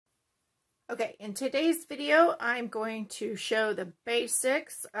Okay, in today's video, I'm going to show the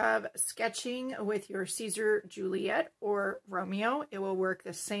basics of sketching with your Siser Juliet or Romeo. It will work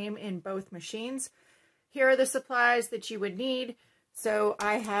the same in both machines. Here are the supplies that you would need. So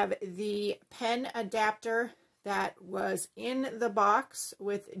I have the pen adapter that was in the box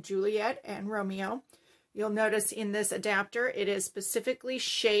with Juliet and Romeo. You'll notice in this adapter, it is specifically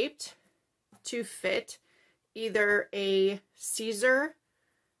shaped to fit either a Siser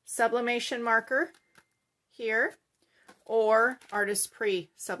sublimation marker here or Artesprix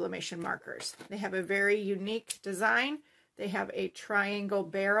sublimation markers. They have a very unique design. They have a triangle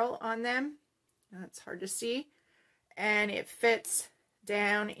barrel on them. That's hard to see. And it fits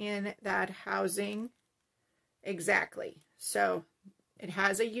down in that housing exactly. So it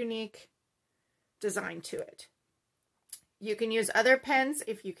has a unique design to it. You can use other pens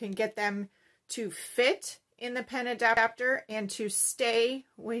if you can get them to fit in the pen adapter and to stay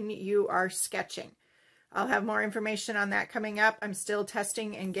when you are sketching. I'll have more information on that coming up. I'm still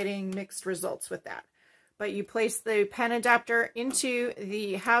testing and getting mixed results with that. But you place the pen adapter into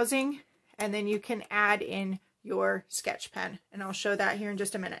the housing and then you can add in your sketch pen. And I'll show that here in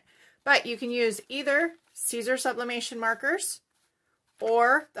just a minute. But you can use either Siser sublimation markers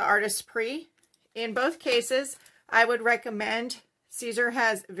or the Artesprix. In both cases, I would recommend Siser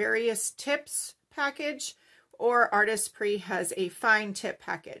has various tips package, or Artesprix has a fine tip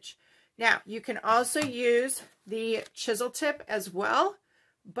package. Now, you can also use the chisel tip as well,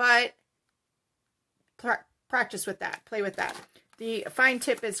 but practice with that, play with that. The fine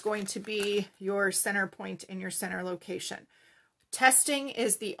tip is going to be your center point in your center location. Testing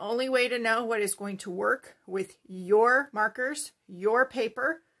is the only way to know what is going to work with your markers, your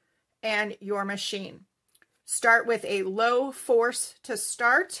paper, and your machine. Start with a low force to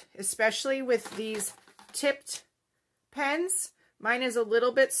start, especially with these tipped pens. Mine is a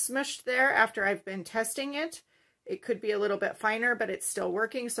little bit smushed there after I've been testing it. It could be a little bit finer, but it's still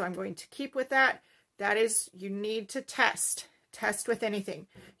working, so I'm going to keep with that. That is, you need to test. Test with anything.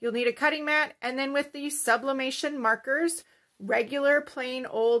 You'll need a cutting mat, and then with the sublimation markers, regular plain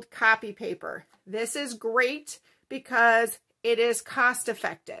old copy paper. This is great because it is cost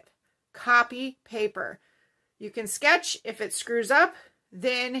effective. Copy paper. You can sketch. If it screws up,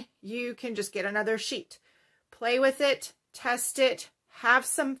 then you can just get another sheet. Play with it, test it, have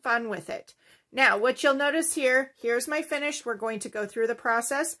some fun with it. Now, what you'll notice here, here's my finish. We're going to go through the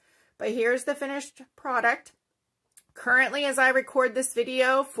process, but here's the finished product. Currently, as I record this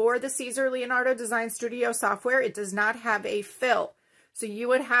video for the Siser Leonardo Design Studio software, it does not have a fill. So you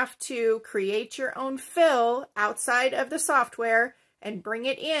would have to create your own fill outside of the software and bring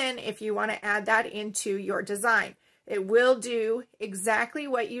it in if you want to add that into your design. It will do exactly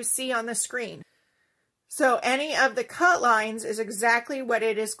what you see on the screen. So any of the cut lines is exactly what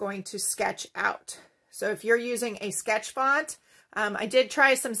it is going to sketch out. So if you're using a sketch font, I did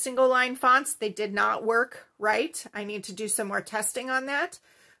try some single line fonts. They did not work right. I need to do some more testing on that.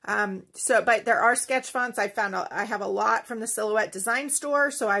 But there are sketch fonts. I found I have a lot from the Silhouette Design Store,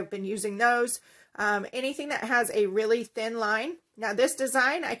 so I've been using those. Anything that has a really thin line. Now this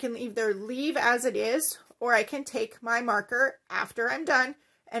design I can either leave as it is, or I can take my marker after I'm done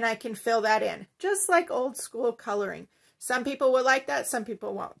and I can fill that in, just like old school coloring. Some people will like that, some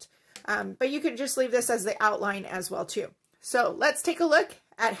people won't. But you can just leave this as the outline as well too. So let's take a look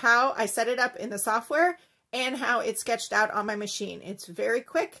at how I set it up in the software and how it's sketched out on my machine. It's very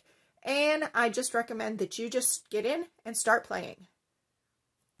quick, and I just recommend that you just get in and start playing.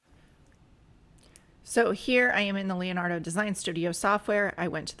 So here I am in the Leonardo Design Studio software. I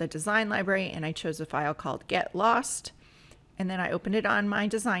went to the design library and I chose a file called Get Lost. And then I opened it on my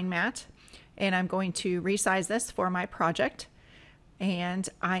design mat, and I'm going to resize this for my project. And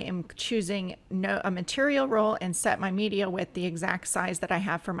I am choosing a material roll and set my media width the exact size that I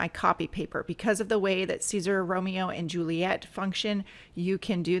have for my copy paper. Because of the way that Siser Romeo and Juliet function, you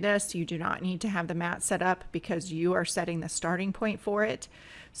can do this. You do not need to have the mat set up because you are setting the starting point for it.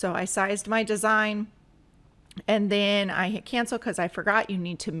 So I sized my design, and then I hit cancel because I forgot you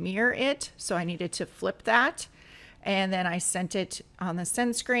need to mirror it. So I needed to flip that. And then I sent it on the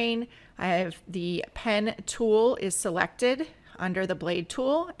send screen. I have the pen tool is selected under the blade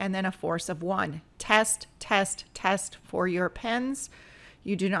tool, and then a force of 1. Test, test, test for your pens.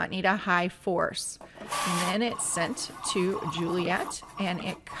 You do not need a high force. And then it's sent to Juliet, and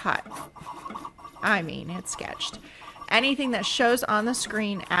it cut. It sketched. Anything that shows on the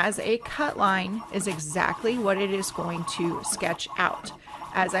screen as a cut line is exactly what it is going to sketch out.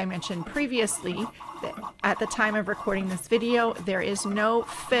 as I mentioned previously, at the time of recording this video, there is no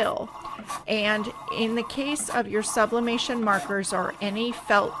fill. And in the case of your sublimation markers or any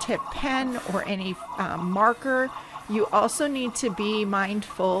felt tip pen or any marker, you also need to be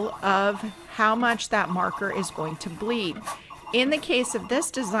mindful of how much that marker is going to bleed. In the case of this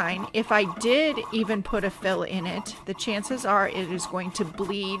design, if I did even put a fill in it, the chances are it is going to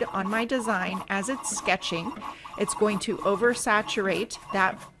bleed on my design as it's sketching. It's going to oversaturate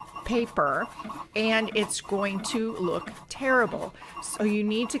that paper and it's going to look terrible. So you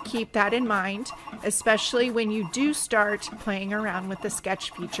need to keep that in mind, especially when you do start playing around with the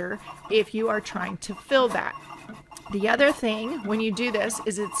sketch feature if you are trying to fill that. The other thing when you do this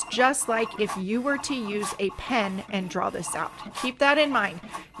is it's just like if you were to use a pen and draw this out. Keep that in mind.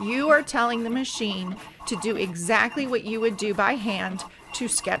 You are telling the machine to do exactly what you would do by hand to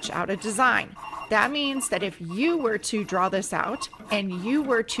sketch out a design. That means that if you were to draw this out and you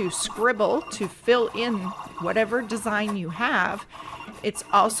were to scribble to fill in whatever design you have, it's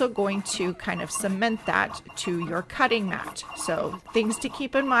also going to kind of cement that to your cutting mat. So things to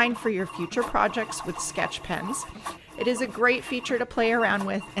keep in mind for your future projects with sketch pens. It is a great feature to play around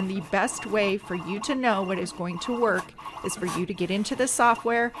with, and the best way for you to know what is going to work is for you to get into the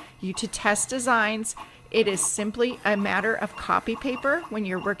software, you to test designs. It is simply a matter of copy paper when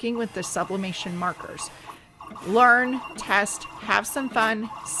you're working with the sublimation markers. Learn, test, have some fun,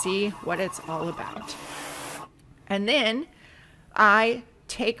 see what it's all about. And then I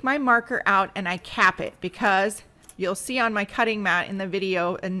take my marker out and I cap it, because you'll see on my cutting mat in the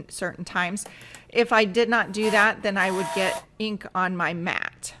video in certain times, if I did not do that, then I would get ink on my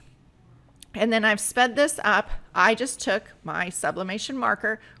mat. And then I've sped this up. I just took my sublimation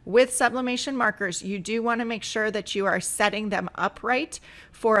marker. With sublimation markers, you do want to make sure that you are setting them upright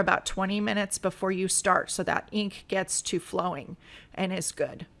for about 20 minutes before you start, so that ink gets to flowing and is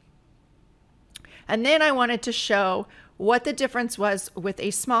good. And then I wanted to show what the difference was with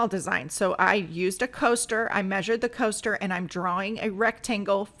a small design. So I used a coaster, I measured the coaster, and I'm drawing a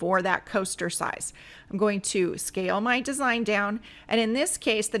rectangle for that coaster size. I'm going to scale my design down, and in this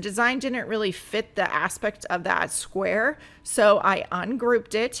case, the design didn't really fit the aspect of that square, so I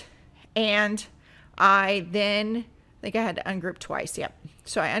ungrouped it, and I think I had to ungroup twice, yep.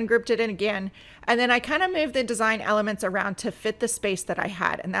 So I ungrouped it in again, and then I kind of moved the design elements around to fit the space that I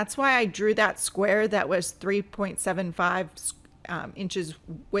had. And that's why I drew that square that was 3.75 inches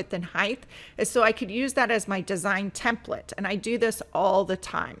width and height, is so I could use that as my design template. And I do this all the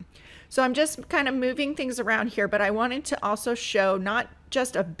time. So I'm just kind of moving things around here, but I wanted to also show not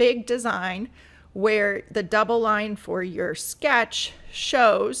just a big design where the double line for your sketch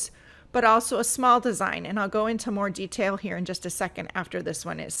shows, but also a small design. And I'll go into more detail here in just a second after this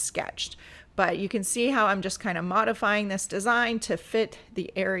one is sketched. But you can see how I'm just kind of modifying this design to fit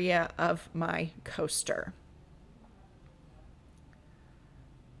the area of my coaster.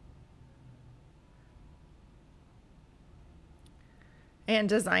 And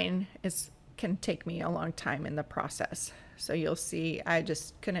design can take me a long time in the process. So you'll see I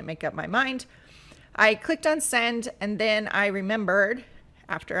just couldn't make up my mind. I clicked on send, and then I remembered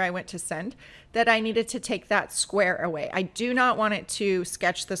after I went to send that I needed to take that square away. I do not want it to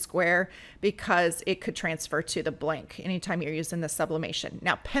sketch the square because it could transfer to the blank anytime you're using the sublimation.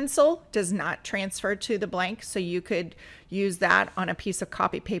 Now, pencil does not transfer to the blank, so you could use that on a piece of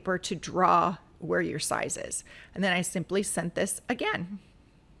copy paper to draw where your size is. And then I simply sent this again.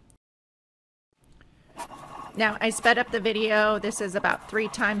 Now, I sped up the video. This is about 3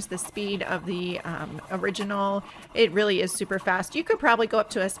 times the speed of the original. It really is super fast. You could probably go up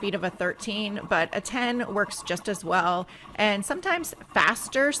to a speed of a 13, but a 10 works just as well. And sometimes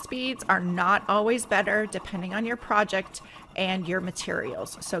faster speeds are not always better, depending on your project and your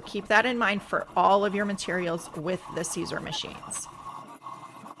materials. So keep that in mind for all of your materials with the Siser machines.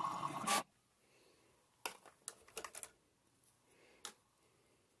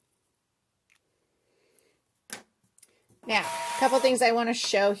 Now, a couple things I want to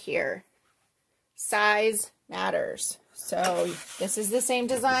show here. Size matters. So this is the same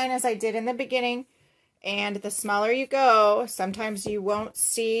design as I did in the beginning, and the smaller you go, sometimes you won't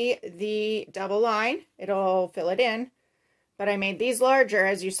see the double line. It'll fill it in, but I made these larger,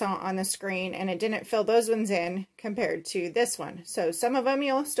 as you saw on the screen, and it didn't fill those ones in compared to this one. So some of them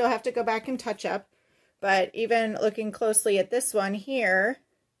you'll still have to go back and touch up, but even looking closely at this one here,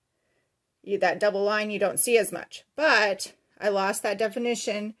 that double line you don't see as much, but I lost that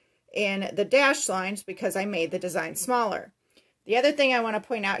definition in the dashed lines because I made the design smaller. The other thing I want to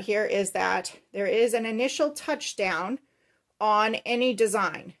point out here is that there is an initial touchdown on any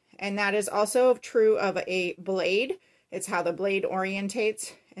design, and that is also true of a blade. It's how the blade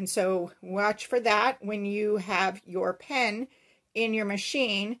orientates. And so watch for that when you have your pen in your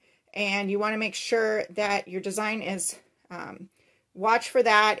machine, and you want to make sure that your design is, watch for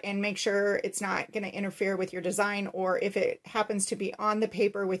that and make sure it's not going to interfere with your design, or if it happens to be on the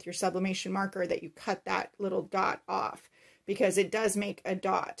paper with your sublimation marker, that you cut that little dot off, because it does make a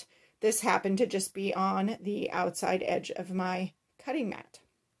dot. This happened to just be on the outside edge of my cutting mat.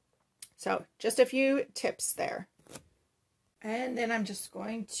 So just a few tips there. And then I'm just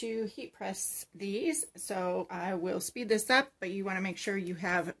going to heat press these. So I will speed this up, but you want to make sure you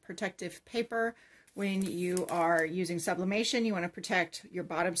have protective paper. When you are using sublimation, you want to protect your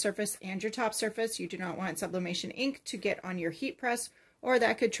bottom surface and your top surface. You do not want sublimation ink to get on your heat press, or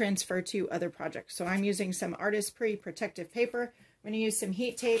that could transfer to other projects. So I'm using some Artesprix protective paper. I'm going to use some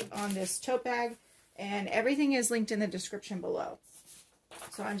heat tape on this tote bag, and everything is linked in the description below.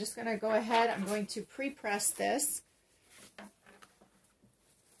 So I'm just going to go ahead, I'm going to pre-press this.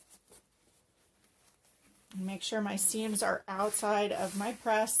 And make sure my seams are outside of my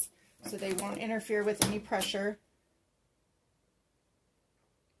press so they won't interfere with any pressure.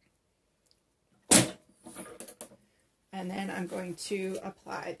 And then I'm going to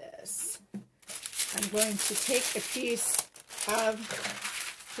apply this. I'm going to take a piece of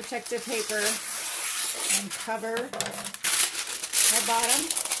protective paper and cover my bottom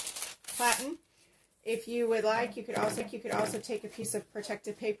platen. If you would like, you could also take a piece of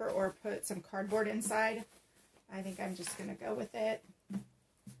protective paper or put some cardboard inside. I think I'm just going to go with it.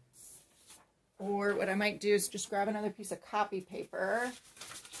 Or what I might do is just grab another piece of copy paper,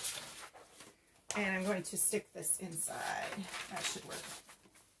 and I'm going to stick this inside. That should work.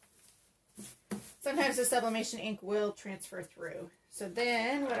 Sometimes the sublimation ink will transfer through. So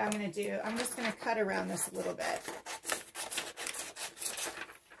then what I'm going to do, I'm just going to cut around this a little bit,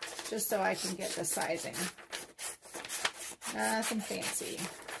 just so I can get the sizing. Nothing fancy.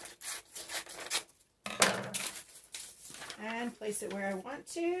 And place it where I want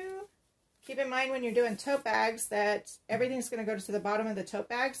to. Keep in mind when you're doing tote bags that everything's going to go to the bottom of the tote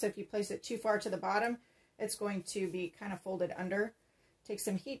bag. So if you place it too far to the bottom, it's going to be kind of folded under. Take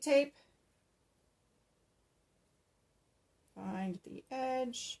some heat tape. Find the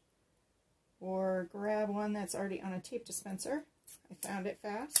edge. Or grab one that's already on a tape dispenser. I found it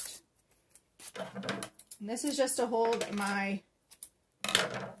fast. And this is just to hold my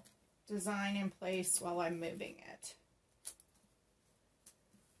design in place while I'm moving it.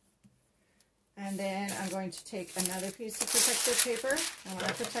 And then I'm going to take another piece of protective paper. I want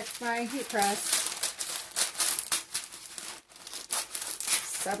to protect my heat press.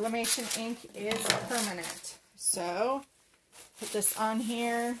 Sublimation ink is permanent. So put this on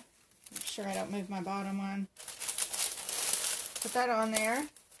here. Make sure I don't move my bottom one. Put that on there.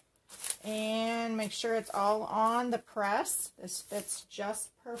 And make sure it's all on the press. This fits just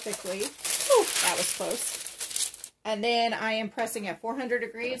perfectly. Ooh, that was close. And then I am pressing at 400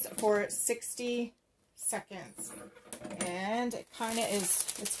 degrees for 60 seconds. And it kind of is,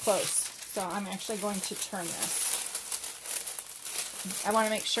 it's close. So I'm actually going to turn this. I want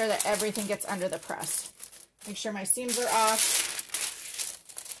to make sure that everything gets under the press. Make sure my seams are off.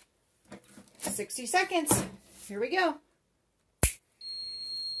 60 seconds. Here we go.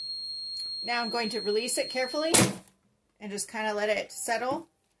 Now I'm going to release it carefully and just kind of let it settle.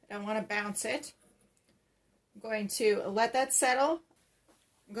 I don't want to bounce it. I'm going to let that settle.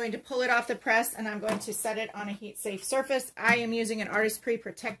 I'm going to pull it off the press, and I'm going to set it on a heat-safe surface. I am using an Artesprix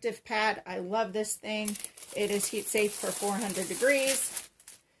protective pad. I love this thing. It is heat-safe for 400 degrees.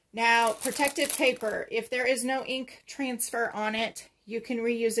 Now, protective paper, if there is no ink transfer on it, you can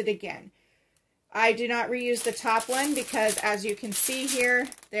reuse it again. I do not reuse the top one because, as you can see here,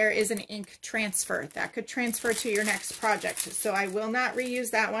 there is an ink transfer. That could transfer to your next project. So I will not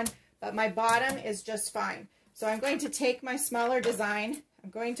reuse that one, but my bottom is just fine. So I'm going to take my smaller design.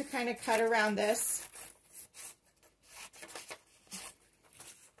 I'm going to kind of cut around this.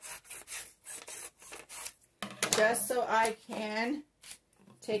 Just so I can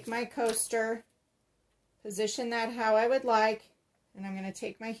take my coaster, position that how I would like, and I'm going to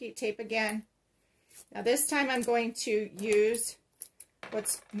take my heat tape again. Now this time I'm going to use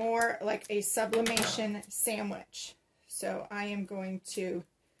what's more like a sublimation sandwich. So I am going to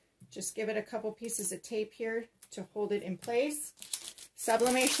just give it a couple pieces of tape here to hold it in place.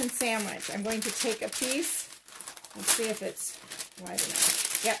 Sublimation sandwich. I'm going to take a piece. Let's see if it's wide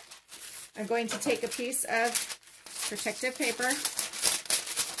enough. Yep. I'm going to take a piece of protective paper,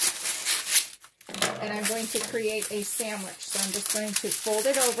 and I'm going to create a sandwich. So I'm just going to fold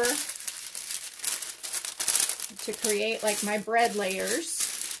it over to create like my bread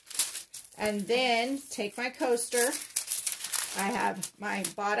layers, and then take my coaster I have my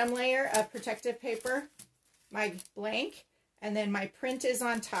bottom layer of protective paper, my blank, and then my print is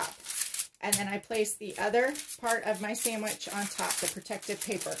on top. And then I place the other part of my sandwich on top, the protective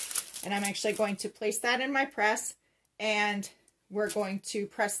paper. And I'm actually going to place that in my press, and we're going to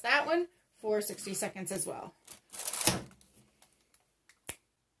press that one for 60 seconds as well.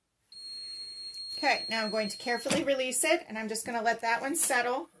 Okay, now I'm going to carefully release it, and I'm just going to let that one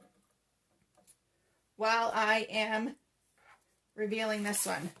settle while I am revealing this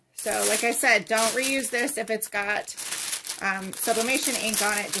one. So like I said, don't reuse this if it's got sublimation ink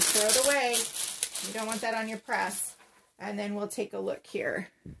on it. Just throw it away. You don't want that on your press. And then we'll take a look here.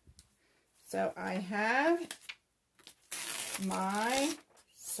 So I have my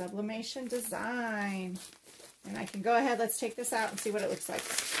sublimation design. And I can go ahead, let's take this out and see what it looks like.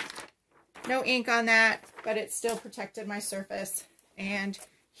 No ink on that, but it still protected my surface. And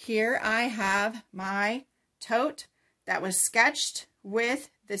here I have my tote that was sketched with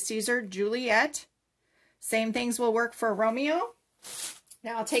the Siser Juliet. Same things will work for Romeo.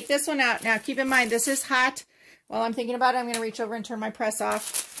 Now I'll take this one out. Now keep in mind, this is hot. While I'm thinking about it, I'm going to reach over and turn my press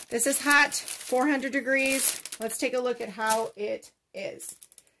off. This is hot, 400 degrees. Let's take a look at how it is.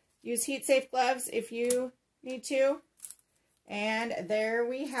 Use heat safe gloves if you need to. And there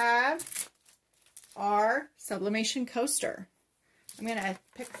we have our sublimation coaster. I'm going to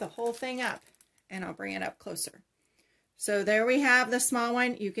pick the whole thing up and I'll bring it up closer. So there we have the small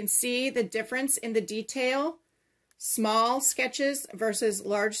one. You can see the difference in the detail, small sketches versus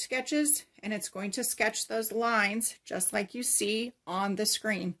large sketches, and it's going to sketch those lines just like you see on the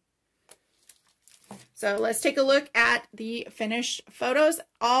screen. So let's take a look at the finished photos.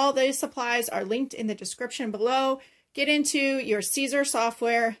 All the supplies are linked in the description below. Get into your Siser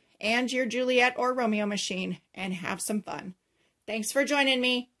software and your Juliet or Romeo machine and have some fun. Thanks for joining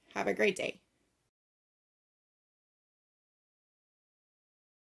me. Have a great day.